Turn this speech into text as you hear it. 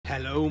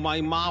Hello my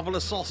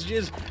marvellous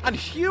sausages, and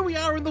here we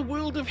are in the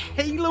world of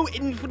Halo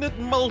Infinite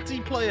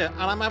Multiplayer,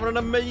 and I'm having an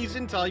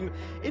amazing time.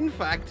 In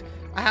fact,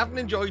 I haven't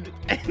enjoyed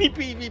any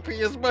PvP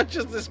as much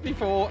as this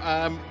before,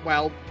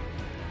 well,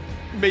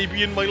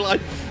 maybe in my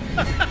life.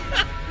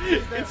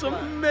 It's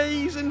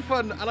amazing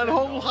fun, and I'd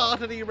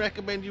wholeheartedly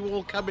recommend you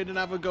all come in and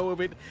have a go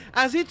of it,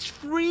 as it's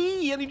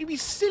free, and you'd be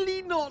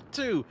silly not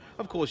to.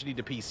 Of course, you need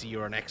a PC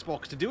or an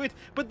Xbox to do it,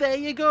 but there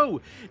you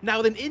go.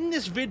 Now then, in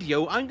this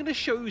video, I'm going to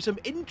show you some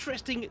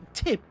interesting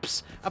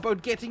tips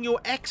about getting your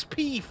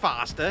XP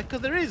faster, because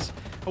there is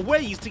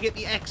ways to get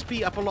the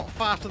XP up a lot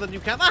faster than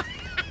you can.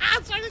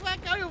 Sorry,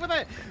 that guy over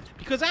there.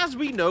 Because as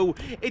we know,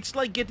 it's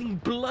like getting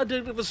blood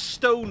out of a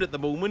stone at the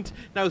moment.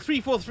 Now,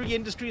 343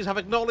 Industries have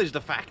acknowledged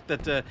the fact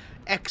that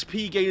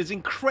XP gain is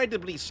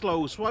incredibly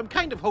slow, so I'm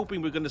kind of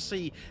hoping we're going to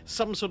see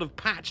some sort of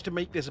patch to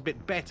make this a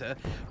bit better.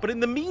 But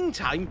in the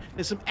meantime,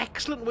 there's some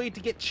excellent way to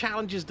get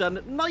challenges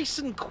done nice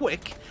and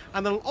quick,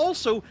 and I'll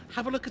also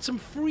have a look at some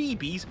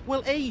freebies,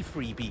 well, a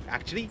freebie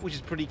actually, which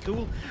is pretty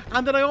cool.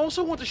 And then I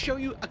also want to show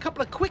you a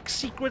couple of quick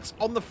secrets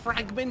on the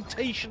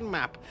Fragmentation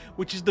map,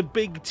 which is the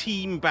big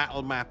team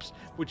battle maps,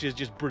 which is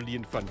just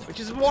brilliant fun, which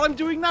is what I'm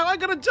doing now. I'm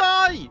gonna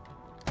die.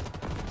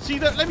 See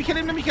that? Let me kill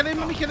him, let me kill him,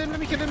 let me kill him, let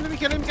me kill him, let me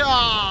kill him.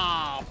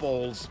 Ah,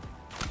 balls.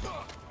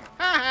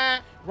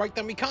 Right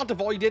then, we can't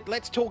avoid it.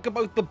 Let's talk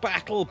about the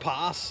battle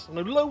pass.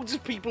 Now, loads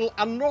of people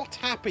are not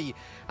happy,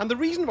 and the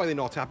reason why they're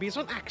not happy is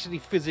not actually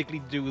physically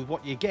to do with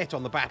what you get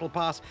on the battle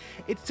pass.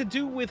 It's to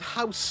do with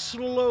how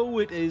slow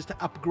it is to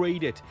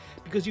upgrade it,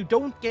 because you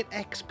don't get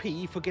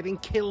XP for getting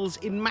kills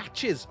in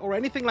matches or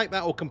anything like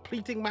that, or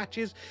completing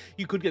matches.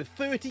 You could get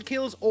 30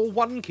 kills or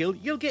 1 kill.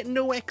 You'll get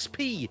no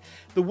XP.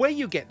 The way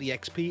you get the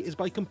XP is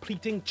by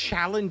completing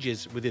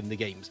challenges within the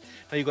games.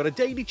 Now, you've got a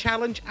daily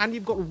challenge and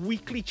you've got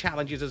weekly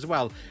challenges as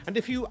well. And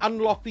if you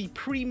unlock the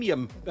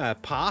premium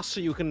pass, so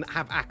you can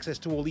have access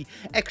to all the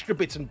extra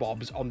bits and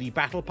bobs on the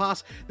battle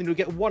pass, then you'll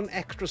get 1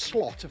 extra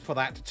slot for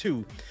that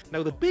too.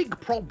 Now, the big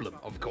problem,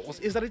 of course,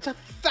 is that it's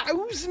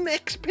 1,000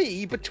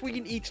 XP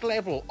between each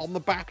level on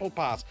the battle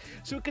pass,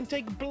 so it can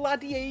take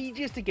bloody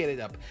ages to get it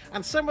up.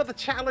 And some of the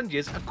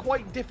challenges are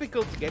quite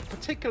difficult to get,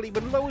 particularly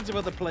when loads of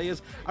other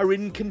players are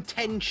in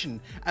contention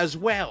as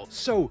well.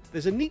 So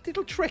there's a neat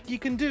little trick you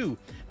can do.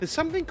 There's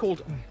something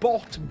called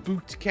bot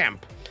boot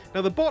camp.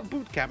 Now, the bot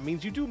boot camp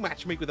means you do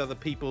matchmake with other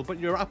people, but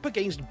you're up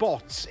against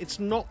bots. It's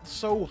not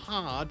so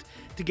hard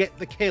to get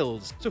the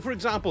kills. So, for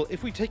example,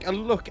 if we take a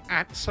look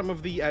at some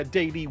of the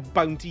daily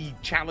bounty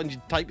challenge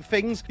type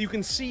things, you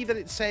can see that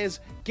it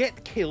says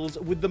get kills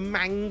with the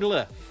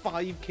Mangler.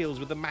 5 kills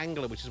with the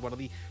Mangler, which is one of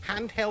the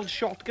handheld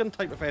shotgun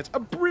type affairs. A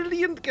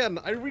brilliant gun.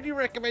 I really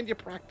recommend you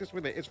practice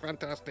with it. It's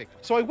fantastic.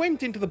 So I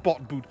went into the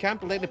bot boot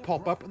camp, let it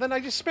pop up, and then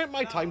I just spent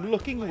my time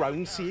looking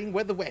around, seeing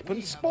where the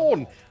weapons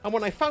spawn. And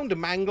when I found a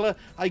Mangler,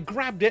 I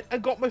grabbed it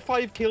and got my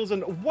 5 kills,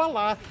 and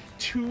voila,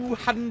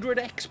 200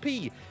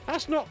 XP.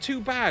 That's not too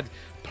bad.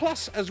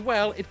 Plus, as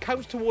well, it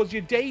counts towards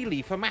your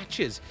daily for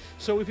matches.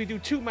 So if you do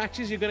 2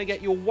 matches, you're going to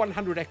get your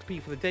 100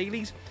 XP for the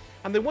dailies.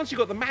 And then once you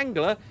got the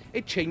Mangler,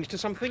 it changed to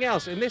something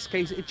else. In this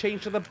case, it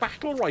changed to the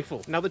battle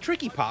rifle. Now, the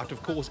tricky part,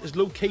 of course, is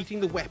locating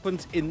the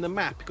weapons in the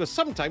map, because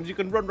sometimes you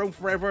can run around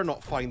forever and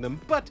not find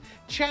them, but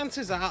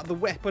chances are the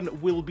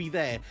weapon will be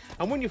there.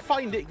 And when you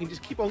find it, you can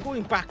just keep on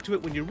going back to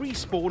it when you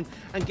respawn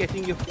and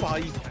getting your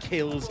 5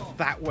 kills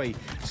that way.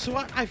 So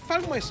I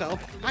found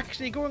myself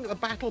actually going at the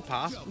battle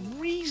pass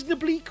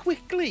reasonably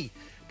quickly.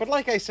 But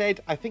like I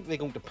said, I think they're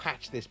going to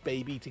patch this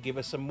baby to give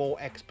us some more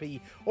XP,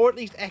 or at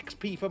least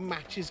XP for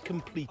matches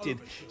completed.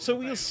 So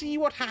we'll see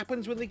what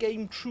happens when the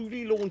game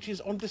truly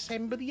launches on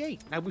December the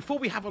 8th. Now, before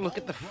we have a look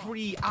at the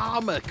free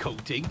armor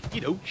coating,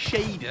 you know,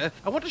 shader,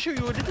 I want to show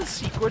you a little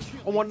secret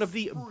on one of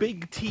the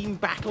big team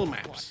battle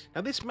maps.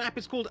 Now, this map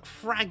is called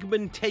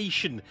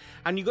Fragmentation,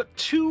 and you've got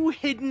 2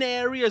 hidden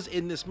areas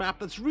in this map.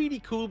 That's really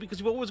cool because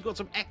you've always got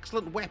some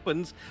excellent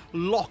weapons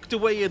locked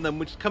away in them,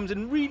 which comes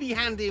in really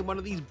handy in one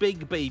of these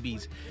big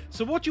babies.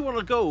 So what you want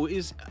to go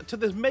is to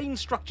the main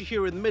structure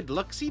here in the middle.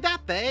 Look, see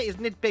that there?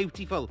 Isn't it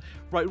beautiful?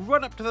 Right,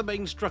 run up to the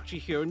main structure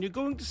here and you're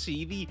going to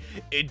see the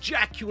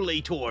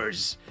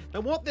ejaculators.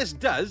 Now what this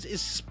does is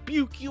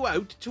spuke you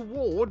out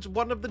towards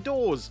one of the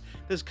doors.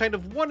 There's kind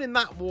of one in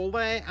that wall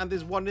there and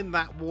there's one in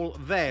that wall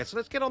there. So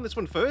let's get on this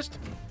one first.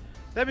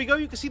 There we go.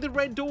 You can see the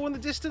red door in the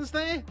distance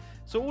there.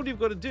 So all you've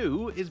got to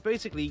do is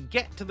basically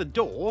get to the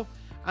door,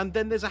 and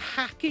then there's a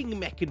hacking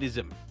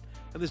mechanism.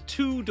 And there's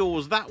 2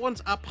 doors. That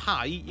one's up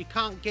high. You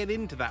can't get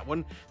into that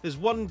one. There's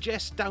one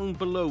just down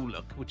below,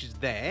 look, which is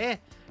there.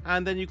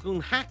 And then you can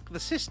hack the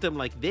system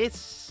like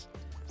this.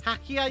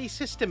 Hacky eye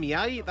system,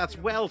 eye. That's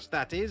Welsh,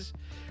 that is.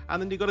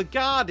 and then you've got to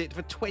guard it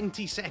for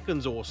 20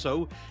 seconds or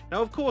so.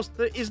 Now, of course,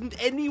 there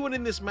isn't anyone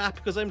in this map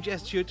because I'm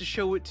just here to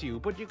show it to you,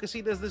 but you can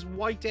see there's this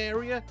white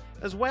area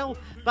as well.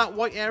 That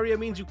white area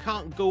means you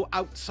can't go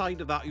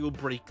outside of that. You'll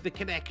break the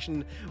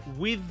connection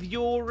with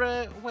your,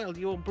 well,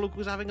 your bloke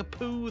who's having a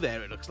poo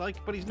there, it looks like,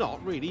 but he's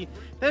not really.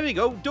 There we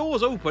go,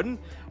 doors open,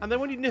 and then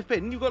when you nip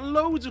in, you've got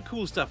loads of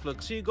cool stuff.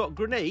 Look, so you've got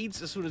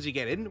grenades as soon as you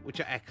get in, which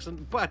are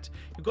excellent, but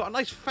you've got a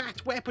nice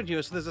fat weapon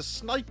here, so there's a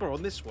sniper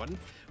on this one,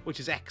 which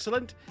is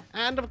excellent,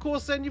 and of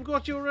course then you've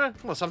got your,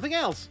 well, something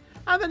else.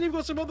 And then you've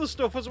got some other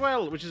stuff as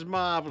well, which is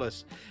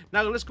marvellous.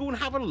 Now, let's go and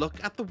have a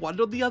look at the one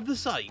on the other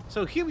side.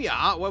 So here we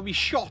are, where we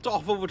shot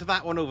off over to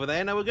that one over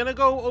there. Now, we're going to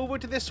go over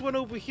to this one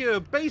over here.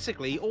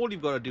 Basically, all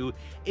you've got to do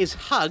is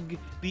hug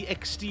the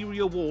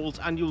exterior walls,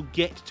 and you'll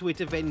get to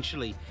it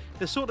eventually.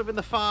 They're sort of in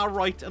the far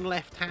right and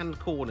left-hand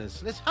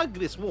corners. Let's hug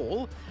this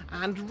wall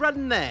and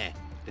run there.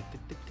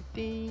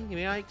 Here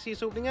we are, see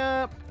us opening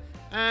up.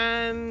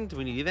 And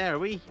we're nearly there, are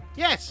we?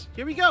 Yes,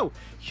 here we go.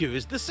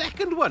 Here's the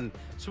second one.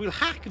 So we'll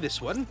hack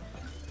this one.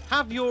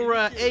 Have your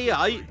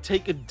AI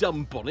take a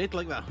dump on it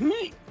like that.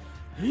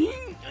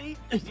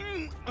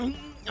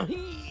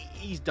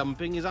 He's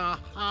dumping his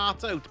heart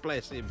out,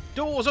 bless him.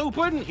 Doors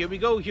open. Here we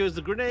go. Here's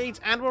the grenades.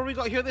 And what have we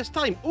got here this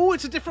time? Oh,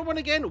 it's a different one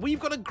again. We've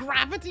got a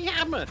gravity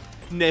hammer.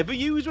 Never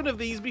used one of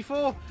these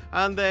before.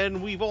 And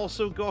then we've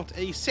also got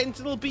a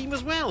sentinel beam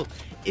as well.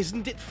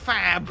 Isn't it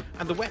fab?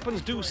 And the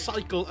weapons do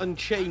cycle and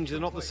change. They're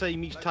not the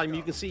same each time.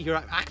 You can see here,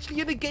 I'm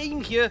actually in a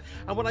game here.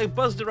 And when I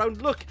buzzed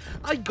around, look,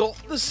 I got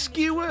the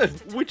skewer,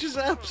 which is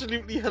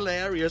absolutely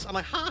hilarious. And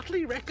I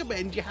heartily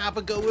recommend you have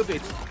a go of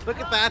it.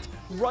 Look at that,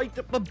 right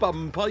up the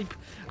bum pipe.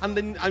 And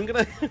then I'm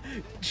going to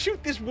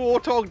shoot this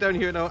warthog down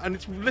here now. And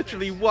it's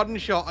literally one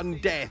shot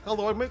and death.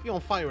 Although I might be on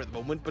fire at the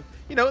moment. But,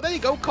 you know, there you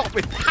go, cop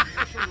it.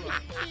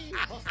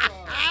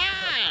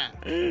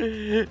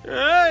 Hey,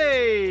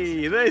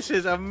 this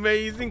is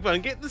amazing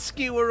fun. Get the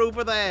skewer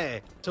over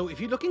there. So if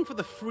you're looking for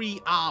the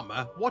free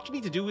armor, what you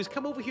need to do is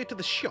come over here to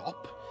the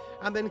shop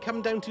and then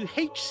come down to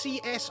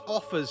HCS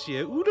offers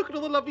here. Ooh, look at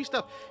all the lovely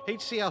stuff.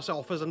 HCS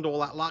offers and all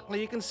that luck. Now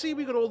you can see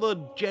we've got all the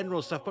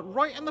general stuff, but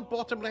right in the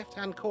bottom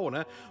left-hand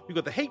corner, we've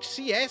got the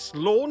HCS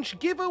launch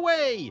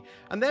giveaway.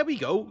 And there we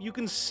go. You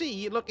can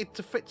see, look, it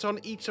fits on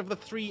each of the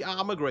 3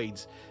 armor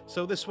grades.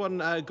 So this one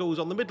goes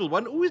on the middle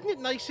one. Ooh, isn't it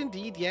nice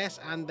indeed?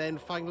 Yes. And then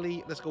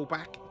finally, let's go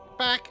back.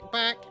 Back,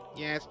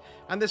 yes.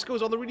 And this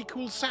goes on the really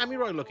cool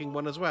samurai looking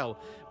one as well.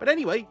 But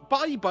anyway,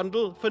 buy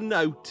bundle for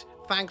note.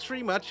 Thanks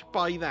very much,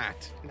 buy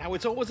that. Now,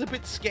 it's always a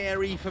bit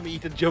scary for me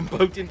to jump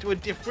out into a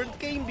different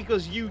game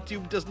because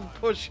YouTube doesn't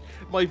push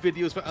my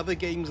videos for other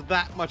games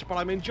that much, but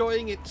I'm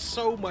enjoying it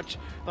so much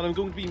that I'm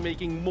going to be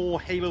making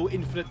more Halo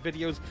Infinite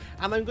videos,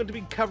 and I'm going to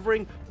be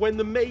covering when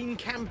the main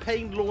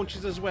campaign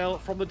launches as well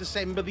from the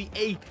December the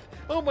 8th.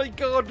 Oh my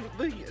god,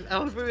 the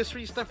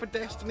anniversary stuff for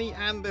Destiny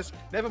and this.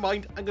 Never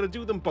mind, I'm going to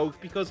do them both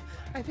because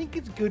I think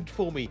it's good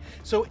for me.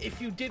 So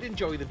if you did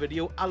enjoy the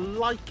video, a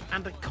like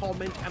and a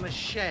comment and a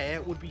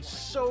share would be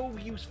so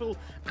useful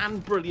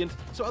and brilliant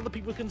so other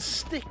people can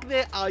stick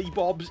their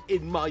eyebobs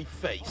in my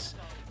face.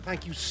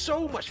 Thank you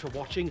so much for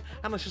watching,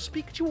 and I shall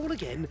speak to you all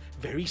again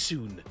very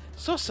soon.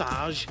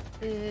 Sausage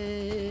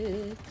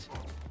it.